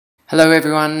Hello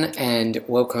everyone and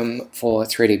welcome for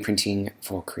 3D Printing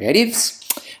for Creatives.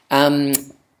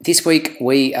 This week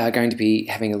we are going to be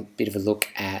having a bit of a look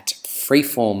at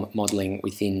freeform modeling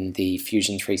within the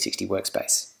Fusion 360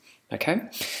 workspace. Okay,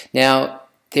 now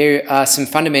there are some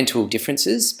fundamental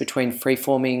differences between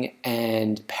freeforming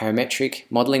and parametric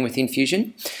modeling within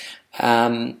Fusion.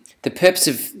 The purpose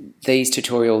of these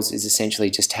tutorials is essentially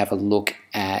just to have a look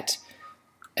at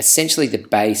essentially the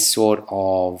base sort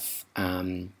of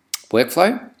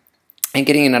workflow and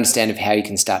getting an understanding of how you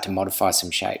can start to modify some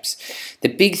shapes. The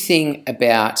big thing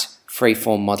about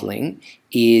freeform modeling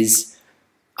is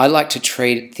I like to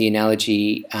treat the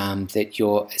analogy that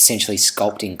you're essentially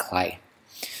sculpting clay.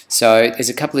 So there's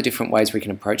a couple of different ways we can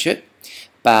approach it,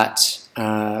 but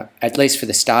at least for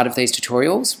the start of these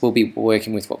tutorials, we'll be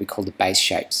working with what we call the base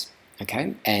shapes,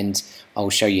 okay? And I'll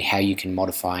show you how you can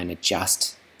modify and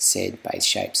adjust said base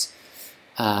shapes.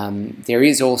 There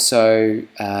is also,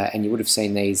 and you would have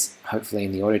seen these hopefully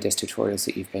in the Autodesk tutorials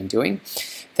that you've been doing,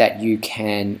 that you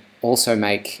can also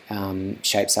make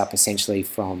shapes up essentially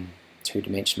from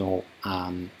two-dimensional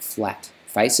flat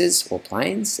faces or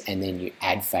planes, and then you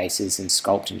add faces and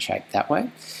sculpt and shape that way,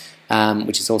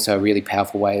 which is also a really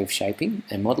powerful way of shaping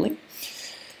and modeling.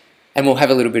 And we'll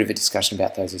have a little bit of a discussion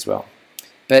about those as well.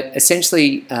 But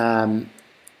essentially,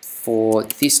 for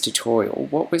this tutorial,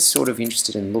 what we're sort of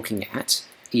interested in looking at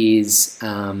is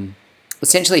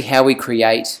essentially how we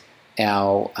create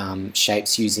our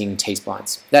shapes using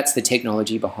T-splines. That's the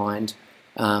technology behind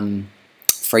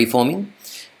freeforming.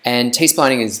 And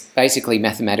T-splining is basically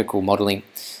mathematical modeling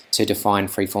to define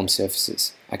freeform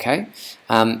surfaces. Okay,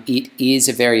 it is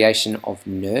a variation of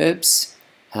NURBS.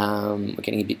 We're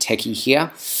getting a bit techie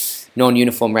here.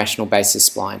 Non-uniform rational basis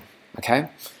spline. Okay,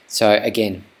 so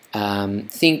again,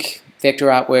 think vector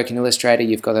artwork in Illustrator.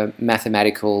 You've got a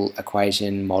mathematical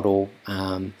equation model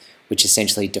which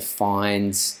essentially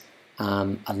defines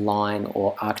a line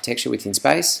or architecture within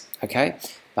space, okay?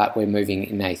 But we're moving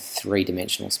in a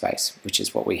three-dimensional space, which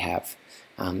is what we have.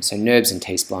 So NURBS and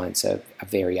T-splines are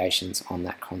variations on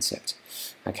that concept,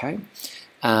 okay?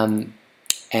 And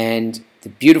the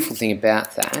beautiful thing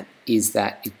about that is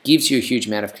that it gives you a huge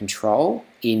amount of control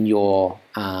in your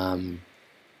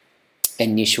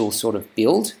initial sort of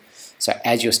build. So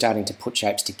as you're starting to put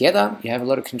shapes together, you have a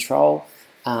lot of control,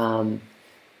 and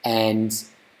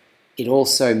it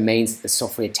also means that the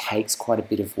software takes quite a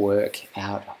bit of work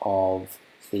out of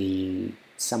the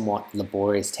somewhat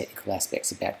laborious technical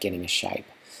aspects about getting a shape.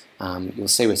 You'll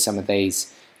see with some of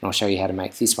these, and I'll show you how to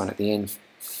make this one at the end,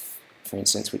 for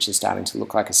instance, which is starting to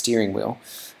look like a steering wheel.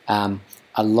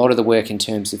 A lot of the work in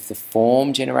terms of the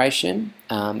form generation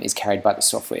is carried by the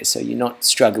software, so you're not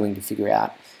struggling to figure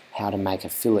out how to make a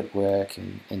fillet work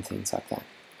and things like that.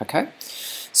 Okay,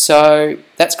 so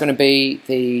that's going to be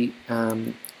the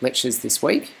lectures this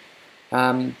week.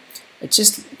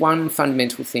 Just one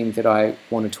fundamental thing that I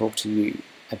want to talk to you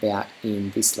about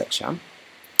in this lecture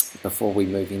before we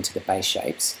move into the base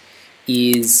shapes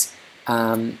is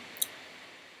when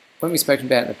we've spoken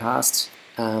about in the past,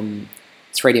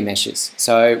 3D meshes.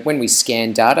 So when we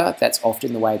scan data, that's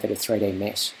often the way that a 3D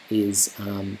mesh is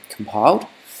compiled,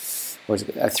 or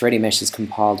a 3D mesh is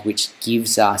compiled, which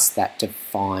gives us that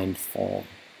defined form.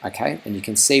 Okay, and you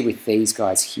can see with these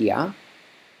guys here,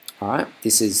 all right,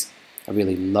 this is a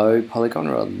really low polygon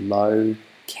or a low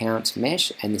count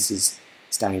mesh, and this is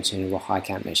starting to turn into a high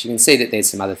count mesh. You can see that there's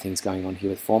some other things going on here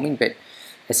with forming, but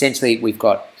essentially we've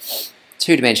got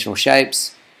two-dimensional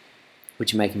shapes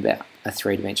which are making about a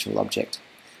three-dimensional object.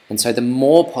 And so the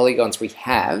more polygons we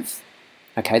have,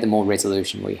 okay, the more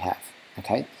resolution we have,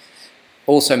 okay?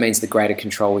 Also means the greater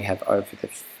control we have over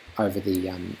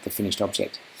the finished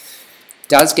object.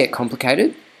 Does get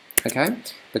complicated, okay?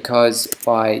 Because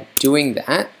by doing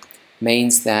that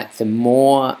means that the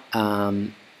more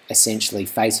essentially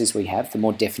faces we have, the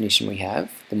more definition we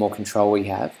have, the more control we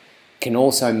have, can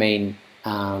also mean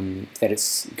that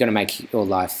it's going to make your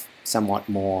life somewhat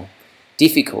more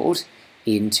difficult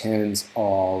in terms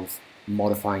of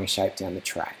modifying a shape down the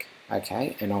track,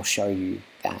 okay? And I'll show you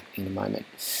that in a moment.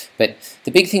 But the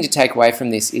big thing to take away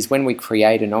from this is when we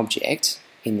create an object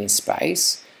in this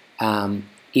space,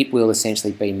 it will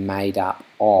essentially be made up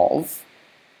of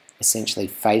essentially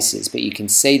faces, but you can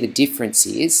see the difference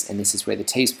is, and this is where the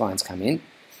T-splines come in,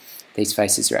 these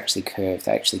faces are actually curved,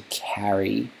 they actually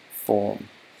carry form.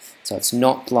 So it's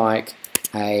not like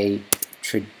a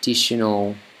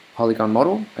traditional polygon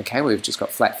model, okay, we've just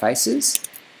got flat faces.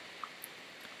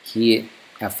 Here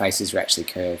our faces are actually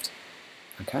curved,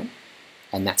 okay,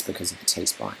 and that's because of the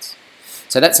T-splines.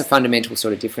 So that's a fundamental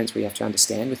sort of difference we have to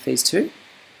understand with these two,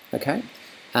 okay.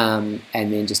 and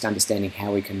then just understanding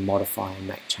how we can modify and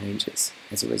make changes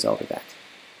as a result of that.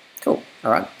 Cool.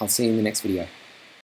 All right, I'll see you in the next video.